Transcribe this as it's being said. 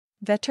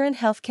Veteran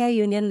healthcare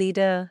union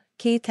leader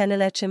K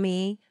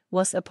Thanaletchimi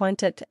was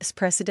appointed as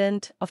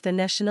president of the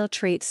National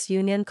Trades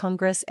Union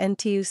Congress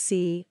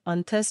NTUC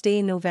on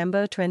Thursday,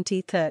 November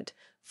 23,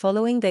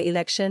 following the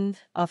election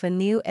of a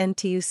new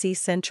NTUC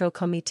Central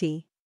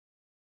Committee.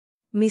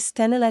 Ms.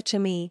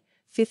 Thanaletchimi,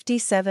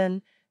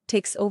 57,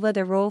 takes over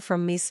the role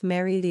from Ms.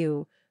 Mary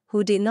Liu,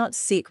 who did not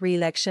seek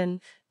re-election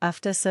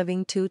after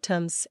serving 2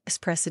 terms as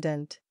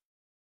president.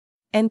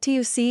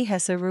 NTUC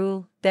has a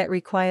rule that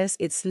requires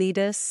its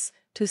leaders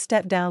to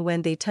step down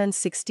when they turn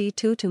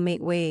 62 to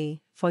make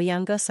way for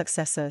younger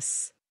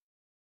successors.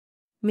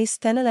 Ms.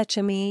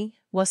 Thanaletchimi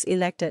was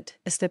elected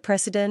as the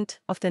president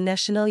of the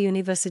National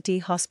University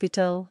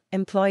Hospital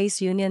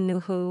Employees Union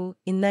NUHU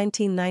in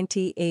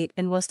 1998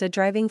 and was the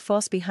driving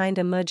force behind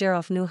the merger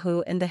of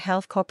NUHU and the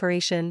Health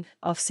Corporation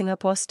of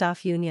Singapore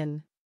Staff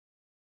Union,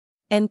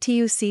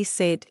 NTUC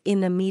said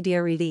in a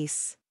media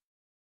release.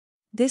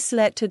 This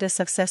led to the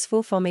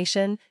successful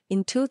formation,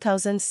 in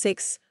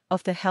 2006,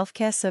 of the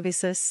Healthcare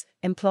Services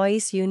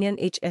Employees Union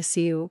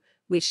HSU,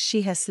 which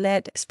she has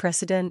led as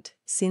president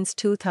since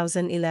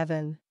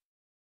 2011.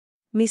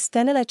 Ms.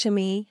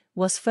 Thanaletchimi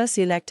was first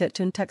elected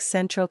to NTUC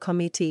Central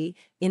Committee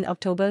in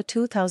October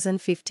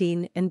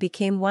 2015 and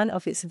became one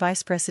of its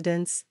vice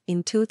presidents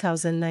in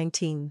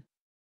 2019.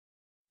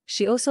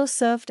 She also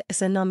served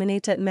as a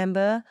nominated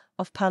member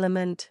of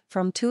Parliament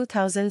from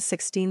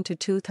 2016 to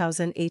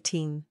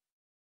 2018.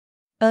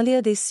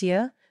 Earlier this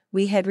year,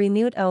 we had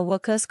renewed our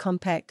Workers'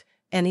 Compact,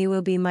 and it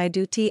will be my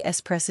duty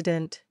as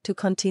president to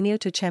continue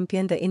to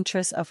champion the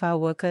interests of our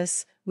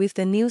workers with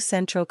the new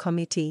Central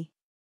Committee,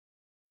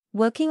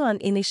 working on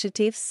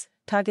initiatives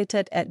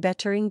targeted at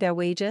bettering their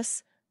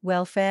wages,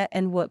 welfare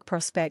and work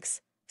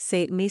prospects,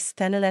 said Ms.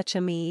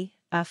 Thanaletchimi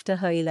after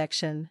her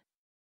election.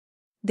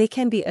 They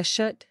can be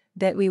assured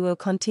that we will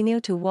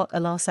continue to walk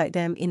alongside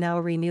them in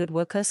our renewed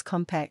Workers'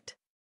 Compact.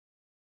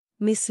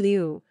 Ms.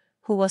 Liu,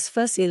 who was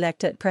first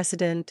elected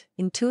president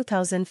in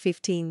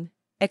 2015,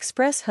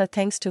 expressed her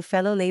thanks to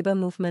fellow labor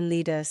movement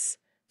leaders,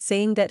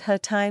 saying that her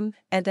time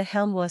at the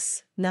helm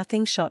was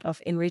nothing short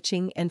of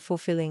enriching and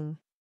fulfilling.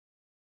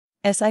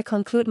 As I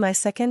conclude my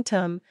second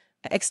term,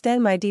 I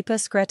extend my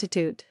deepest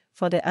gratitude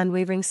for the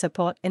unwavering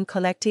support and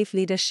collective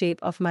leadership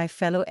of my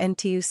fellow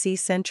NTUC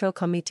Central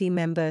Committee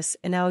members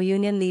and our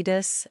union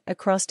leaders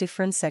across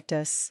different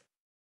sectors,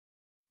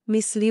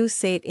 Ms. Liu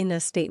said in a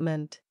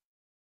statement.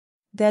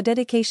 Their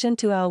dedication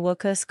to our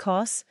workers'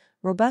 cause,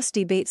 robust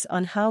debates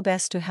on how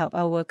best to help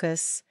our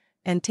workers,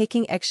 and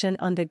taking action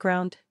on the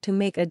ground to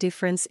make a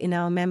difference in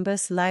our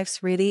members'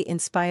 lives really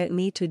inspired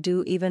me to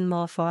do even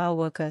more for our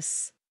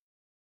workers.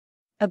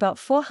 About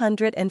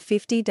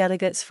 450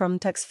 delegates from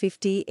NTUC's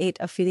 58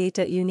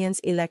 affiliated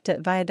unions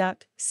elected via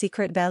direct,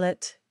 secret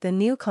ballot, the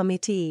new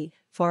committee,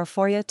 for a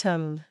 4-year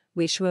term,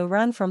 which will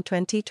run from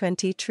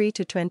 2023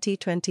 to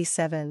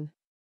 2027.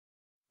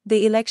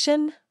 The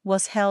election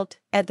was held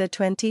at the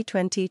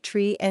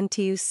 2023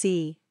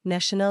 NTUC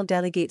National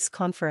Delegates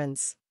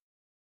Conference,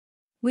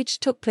 which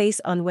took place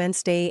on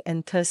Wednesday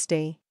and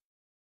Thursday.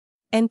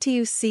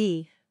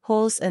 NTUC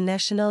holds a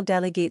National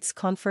Delegates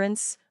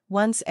Conference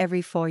once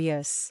every 4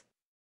 years.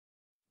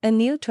 A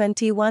new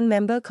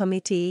 21-member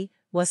committee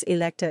was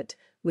elected,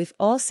 with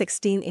all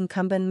 16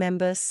 incumbent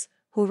members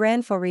who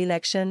ran for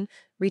re-election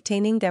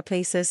retaining their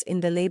places in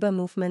the labor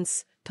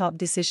movement's top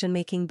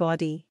decision-making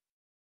body.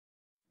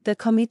 The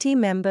committee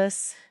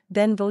members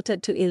then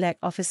voted to elect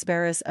office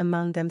bearers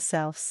among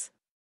themselves.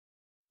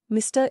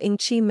 Mr. Ng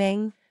Chee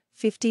Meng,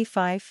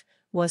 55,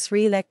 was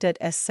re-elected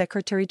as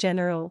Secretary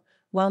General,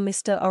 while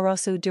Mr.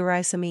 Orosu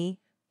Duraisamy,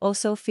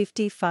 also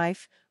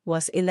 55,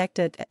 was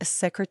elected as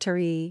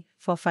Secretary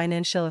for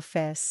Financial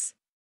Affairs.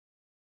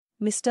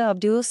 Mr.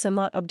 Abdul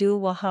Samad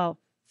Abdul Wahab,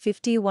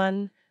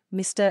 51,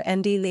 Mr.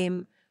 Andy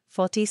Lim,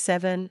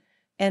 47,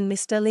 and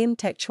Mr. Lim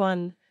Teck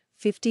Chuan,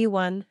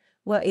 51,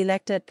 were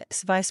elected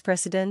as Vice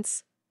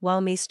Presidents,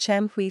 while Ms.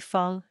 Cham Hui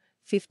Fong,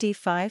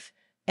 55,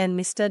 and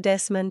Mr.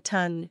 Desmond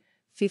Tan,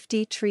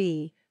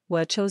 53,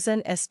 were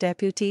chosen as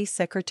Deputy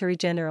Secretary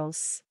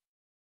Generals.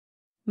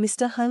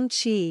 Mr. Hung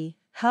Chee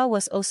Hao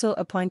was also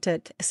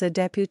appointed as a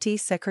Deputy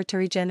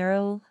Secretary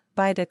General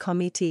by the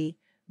committee,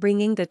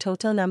 bringing the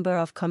total number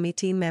of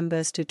committee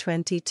members to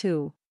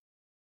 22.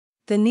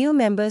 The new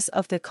members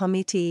of the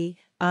committee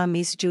are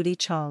Ms. Judy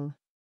Chong,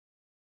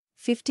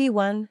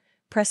 51,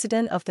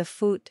 President of the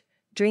Food,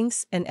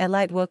 Drinks and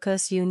Allied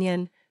Workers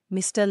Union,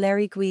 Mr.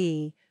 Larry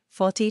Gui,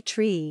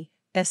 43,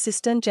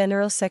 Assistant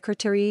General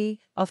Secretary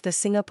of the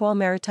Singapore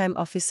Maritime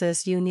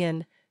Officers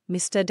Union,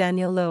 Mr.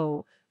 Daniel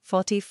Low,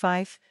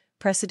 45,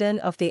 President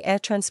of the Air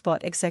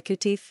Transport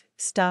Executive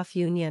Staff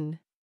Union,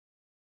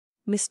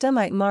 Mr.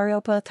 Mike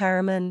Mariopa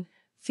Tharaman,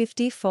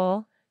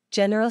 54,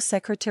 General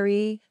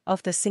Secretary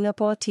of the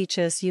Singapore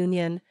Teachers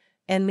Union,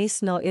 and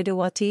Ms. Nur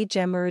Idawati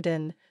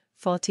Jamaluddin,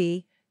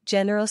 40,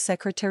 General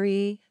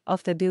Secretary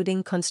of the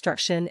Building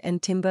Construction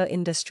and Timber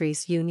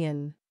Industries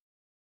Union.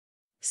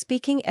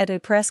 Speaking at a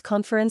press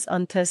conference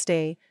on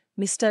Thursday,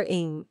 Mr.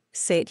 Ng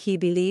said he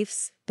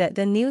believes that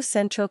the new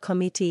Central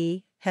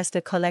Committee has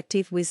the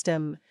collective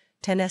wisdom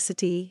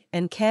tenacity,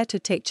 and care to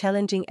take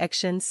challenging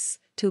actions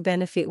to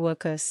benefit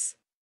workers.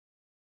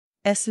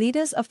 As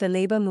leaders of the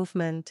labor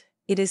movement,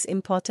 it is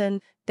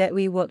important that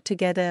we work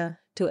together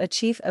to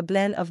achieve a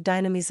blend of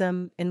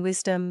dynamism and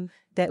wisdom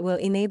that will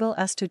enable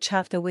us to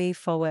chart the way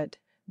forward,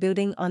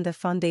 building on the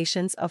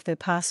foundations of the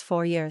past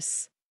 4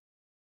 years.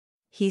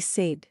 He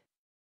said.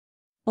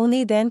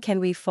 Only then can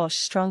we forge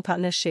strong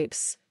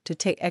partnerships to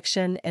take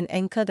action and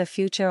anchor the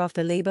future of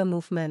the labor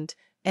movement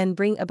and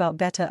bring about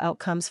better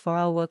outcomes for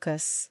our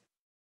workers.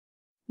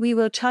 We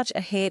will charge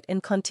ahead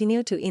and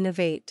continue to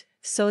innovate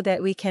so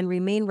that we can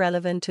remain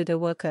relevant to the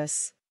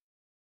workers.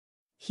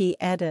 He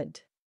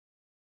added.